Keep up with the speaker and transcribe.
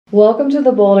Welcome to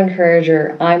The Bold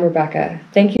Encourager. I'm Rebecca.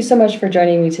 Thank you so much for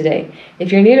joining me today. If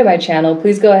you're new to my channel,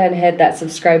 please go ahead and hit that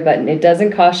subscribe button. It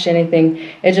doesn't cost you anything.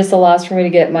 It just allows for me to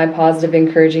get my positive,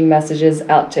 encouraging messages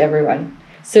out to everyone.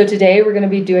 So today we're going to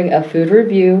be doing a food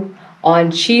review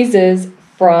on cheeses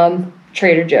from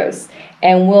Trader Joe's.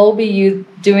 And we'll be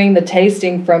doing the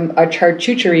tasting from a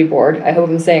charcuterie board. I hope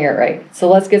I'm saying it right.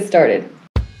 So let's get started.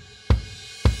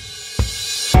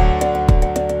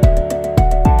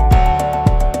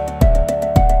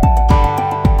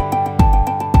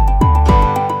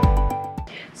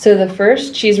 So the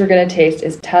first cheese we're going to taste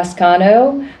is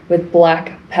Toscano with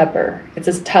black pepper. It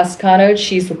says Toscano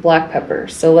cheese with black pepper.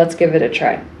 So let's give it a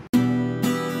try.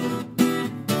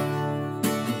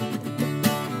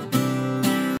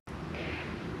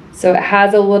 So it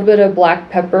has a little bit of black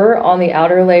pepper on the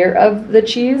outer layer of the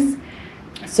cheese.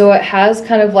 So it has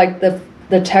kind of like the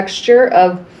texture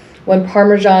of when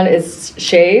Parmesan is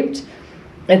shaved.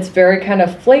 It's very kind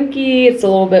of flaky. It's a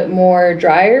little bit more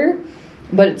drier,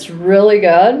 but it's really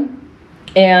good.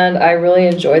 And I really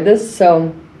enjoyed this.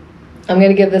 So I'm going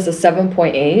to give this a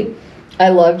 7.8. I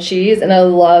love cheese and I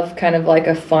love kind of like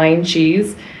a fine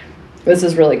cheese. This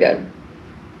is really good.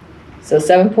 So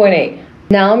 7.8.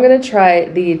 Now I'm going to try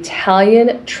the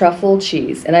Italian truffle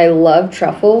cheese, and I love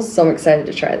truffles, so I'm excited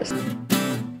to try this.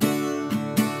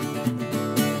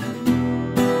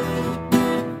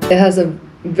 It has a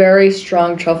very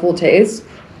strong truffle taste,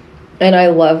 and I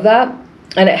love that.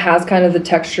 And it has kind of the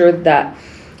texture that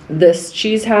this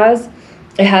cheese has.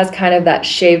 It has kind of that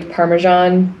shaved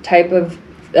Parmesan type of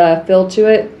feel to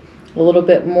it, a little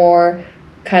bit more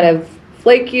kind of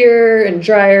flakier and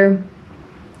drier.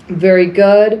 Very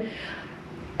good.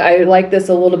 I like this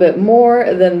a little bit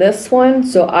more than this one,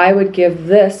 so I would give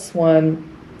this one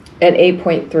an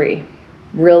 8.3.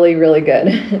 Really, really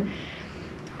good.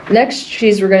 Next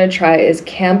cheese we're going to try is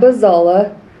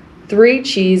Cambozola 3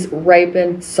 cheese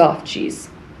ripened soft cheese.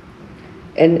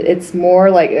 And it's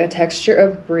more like a texture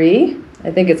of brie.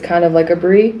 I think it's kind of like a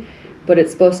brie, but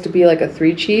it's supposed to be like a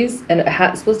 3 cheese, and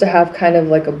it's supposed to have kind of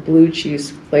like a blue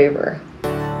cheese flavor.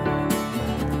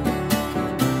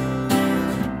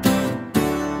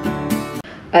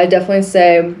 I definitely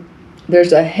say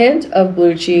there's a hint of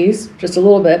blue cheese, just a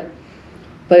little bit,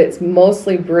 but it's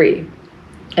mostly brie,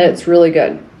 and it's really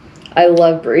good. I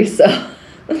love brie, so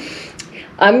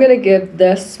I'm gonna give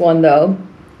this one, though,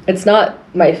 it's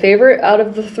not my favorite out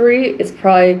of the 3. It's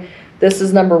probably, this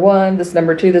is number 1, this is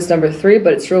number 2, this is number 3,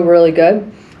 but it's really good.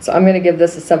 So I'm gonna give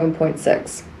this a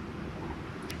 7.6.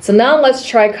 So now let's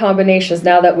try combinations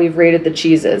now that we've rated the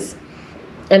cheeses.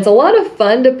 And it's a lot of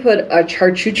fun to put a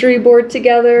charcuterie board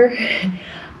together.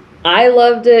 I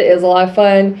loved it. It was a lot of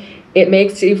fun. It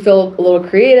makes you feel a little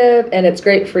creative, and it's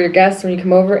great for your guests when you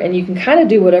come over, and you can kind of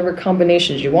do whatever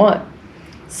combinations you want.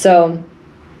 So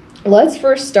let's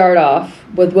first start off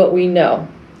with what we know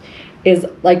is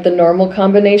like the normal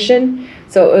combination.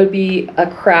 So it would be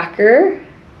a cracker,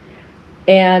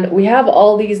 and we have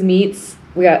all these meats.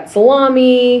 We got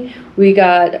salami, we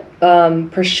got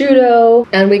prosciutto,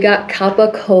 and we got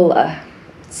capicola.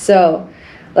 So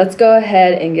let's go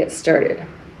ahead and get started.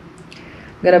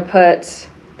 I'm gonna put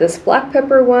this black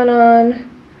pepper one on,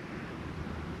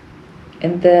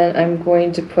 and then I'm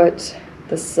going to put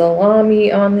the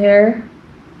salami on there.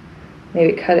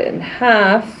 Maybe cut it in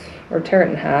half or tear it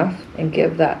in half and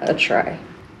give that a try.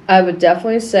 I would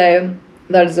definitely say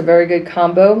that is a very good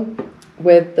combo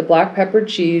with the black pepper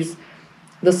cheese,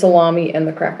 the salami, and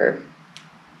the cracker.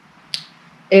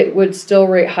 It would still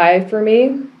rate high for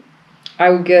me.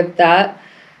 I would give that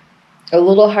a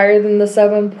little higher than the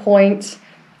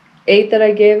 7.8 that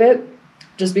I gave it,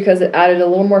 just because it added a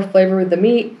little more flavor with the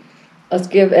meat. Let's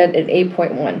give it an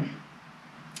 8.1.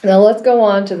 Now let's go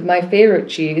on to my favorite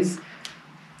cheese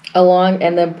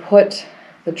and then put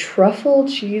the truffle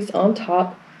cheese on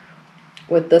top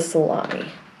with the salami.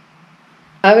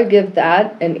 I would give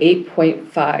that an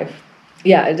 8.5.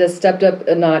 Yeah, it just stepped up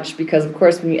a notch because, of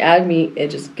course, when you add meat,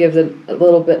 it just gives it a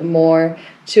little bit more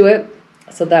to it.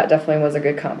 So that definitely was a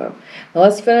good combo. Now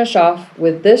let's finish off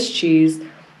with this cheese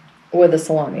with the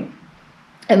salami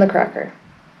and the cracker.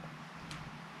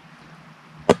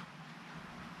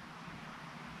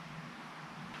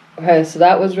 Okay, so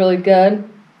that was really good.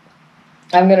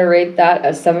 I'm going to rate that a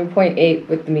 7.8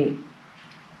 with the meat.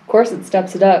 Of course, it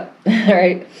steps it up. All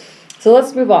right, so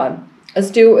let's move on. Let's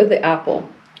do it with the apple.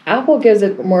 Apple gives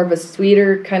it more of a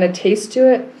sweeter kind of taste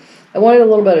to it. I wanted a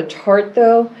little bit of tart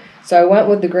though, so I went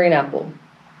with the green apple.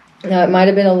 Now it might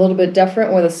have been a little bit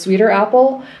different with a sweeter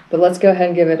apple, but let's go ahead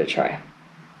and give it a try.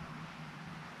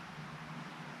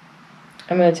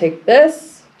 I'm going to take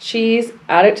this cheese,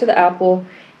 add it to the apple,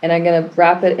 and I'm going to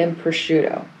wrap it in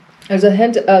prosciutto. There's a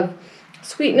hint of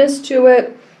sweetness to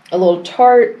it, a little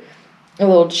tart, a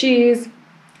little cheese,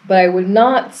 but I would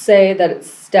not say that it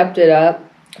stepped it up.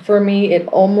 For me, it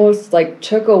almost like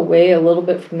took away a little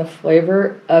bit from the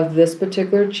flavor of this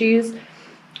particular cheese.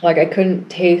 Like I couldn't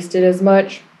taste it as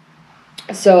much.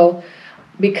 So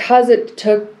because it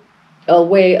took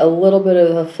away a little bit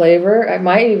of the flavor, I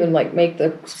might even like make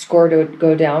the score to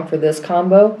go down for this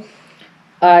combo.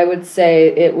 I would say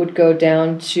it would go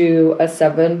down to a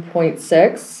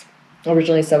 7.6,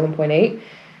 originally 7.8,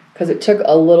 because it took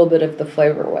a little bit of the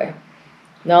flavor away.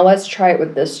 Now let's try it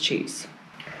with this cheese.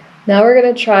 Now we're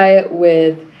going to try it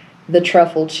with the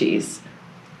truffle cheese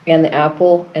and the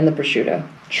apple and the prosciutto.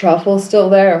 Truffle's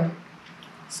still there.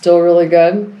 Still really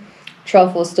good.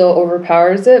 Truffle still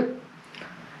overpowers it.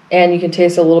 And you can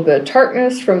taste a little bit of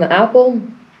tartness from the apple.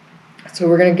 So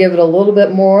we're going to give it a little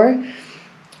bit more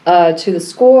to the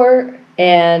score,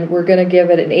 and we're going to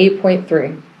give it an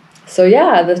 8.3. So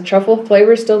yeah, the truffle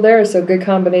flavor is still there, so good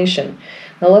combination.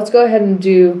 Now let's go ahead and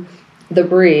do the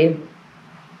brie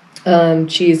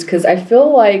cheese, because I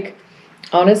feel like,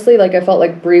 honestly, like I felt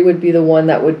like brie would be the one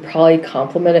that would probably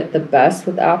complement it the best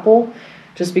with apple,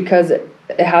 just because it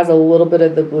has a little bit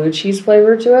of the blue cheese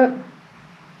flavor to it.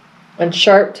 And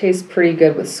sharp tastes pretty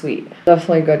good with sweet.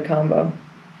 Definitely a good combo.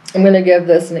 I'm going to give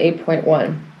this an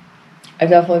 8.1. I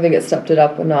definitely think it stepped it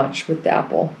up a notch with the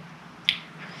apple.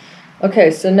 Okay,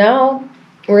 so now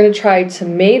we're going to try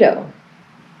tomato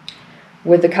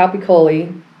with the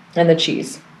capicola and the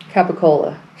cheese.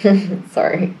 Capicola.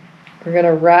 Sorry. We're going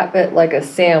to wrap it like a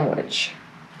sandwich.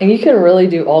 And you can really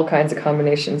do all kinds of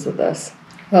combinations with this.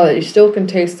 Well, you still can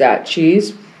taste that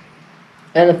cheese.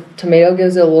 And the tomato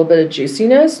gives it a little bit of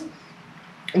juiciness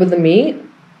with the meat.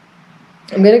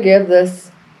 I'm going to give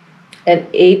this an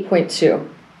 8.2.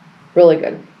 Really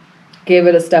good. Gave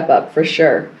it a step up for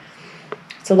sure.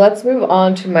 So let's move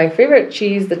on to my favorite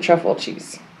cheese, the truffle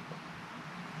cheese.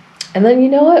 And then you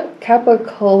know what?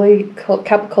 Capicola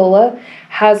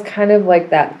has kind of like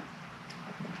that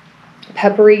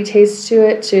peppery taste to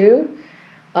it too,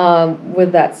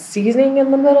 with that seasoning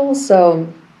in the middle. So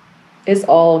it's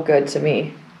all good to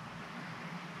me.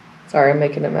 Sorry, I'm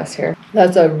making a mess here.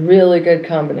 That's a really good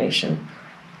combination.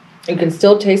 You can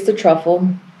still taste the truffle.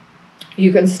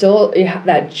 You can still have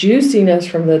that juiciness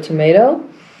from the tomato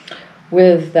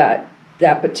with that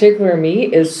particular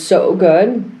meat is so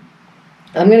good.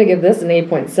 I'm going to give this an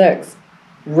 8.6.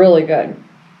 Really good.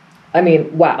 I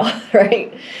mean, wow,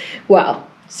 right? Wow.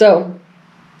 So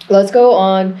let's go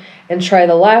on and try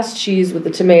the last cheese with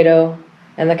the tomato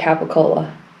and the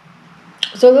capicola.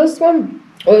 So this one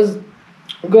was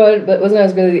good, but it wasn't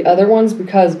as good as the other ones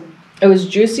because it was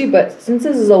juicy, but since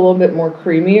this is a little bit more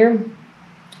creamier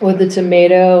with the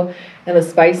tomato and the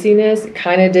spiciness, it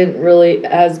kind of didn't really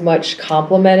as much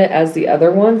complement it as the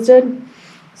other ones did.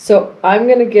 So I'm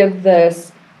going to give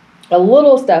this a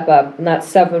little step up, and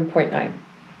that's 7.9.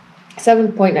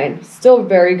 7.9. Still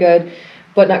very good,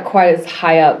 but not quite as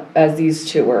high up as these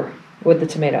two were with the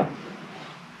tomato.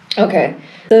 Okay,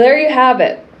 so there you have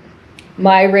it.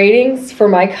 My ratings for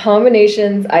my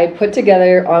combinations I put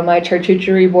together on my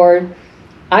charcuterie board.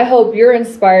 I hope you're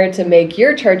inspired to make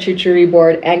your charcuterie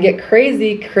board and get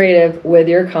crazy creative with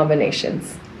your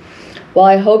combinations. Well,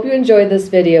 I hope you enjoyed this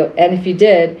video, and if you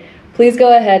did, please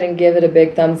go ahead and give it a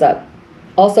big thumbs up.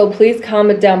 Also, please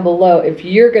comment down below if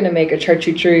you're going to make a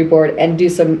charcuterie board and do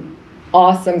some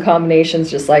awesome combinations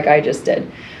just like I just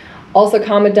did. Also,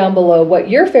 comment down below what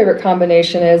your favorite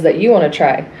combination is that you want to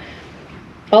try.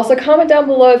 Also, comment down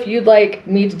below if you'd like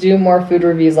me to do more food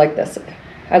reviews like this.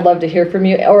 I'd love to hear from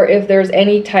you, or if there's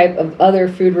any type of other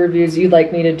food reviews you'd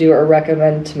like me to do or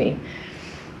recommend to me.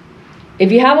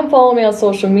 If you haven't followed me on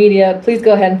social media, please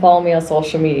go ahead and follow me on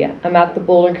social media. I'm at The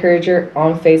Bold Encourager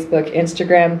on Facebook,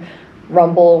 Instagram,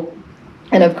 Rumble,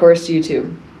 and of course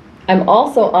YouTube. I'm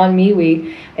also on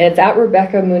MeWe, and it's at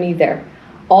Rebecca Mooney there.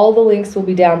 All the links will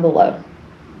be down below.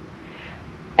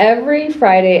 Every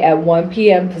Friday at 1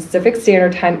 p.m. Pacific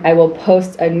Standard Time, I will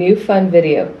post a new fun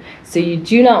video, so you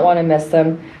do not want to miss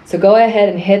them. So go ahead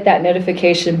and hit that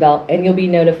notification bell, and you'll be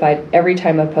notified every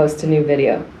time I post a new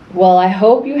video. Well, I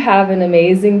hope you have an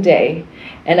amazing day,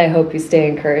 and I hope you stay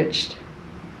encouraged.